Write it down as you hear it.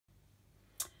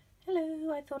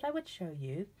I thought I would show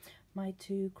you my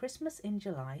 2 Christmas in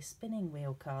July spinning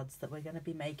wheel cards that we're going to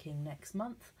be making next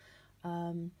month.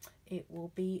 It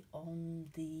will be on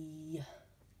the,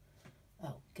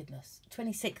 oh goodness,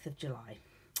 26th of July.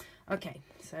 Okay,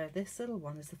 so this little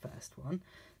one is the first one.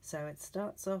 So it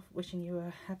starts off wishing you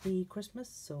a happy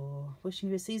Christmas, or wishing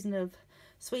you a season of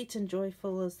sweet and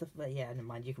joyful as the, yeah, never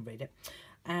mind, you can read it.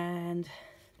 And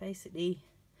basically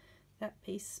that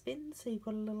piece spins, so you've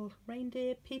got a little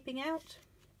reindeer peeping out,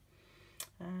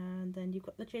 and then you've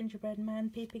got the gingerbread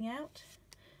man peeping out,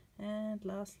 and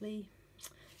lastly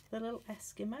the little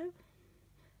Eskimo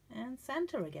and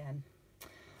Santa again.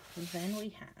 And then we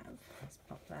have, let's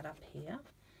pop that up here,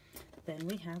 then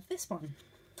we have this one.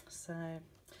 So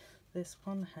this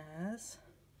one has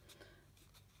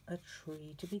a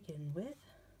tree to begin with,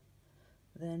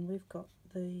 then we've got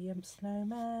the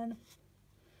snowman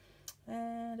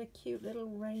and a cute little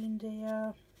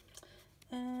reindeer,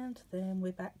 and then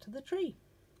we're back to the tree.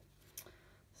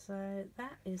 So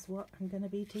that is what I'm going to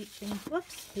be teaching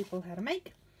people how to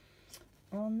make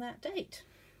on that date.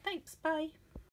 Thanks, bye.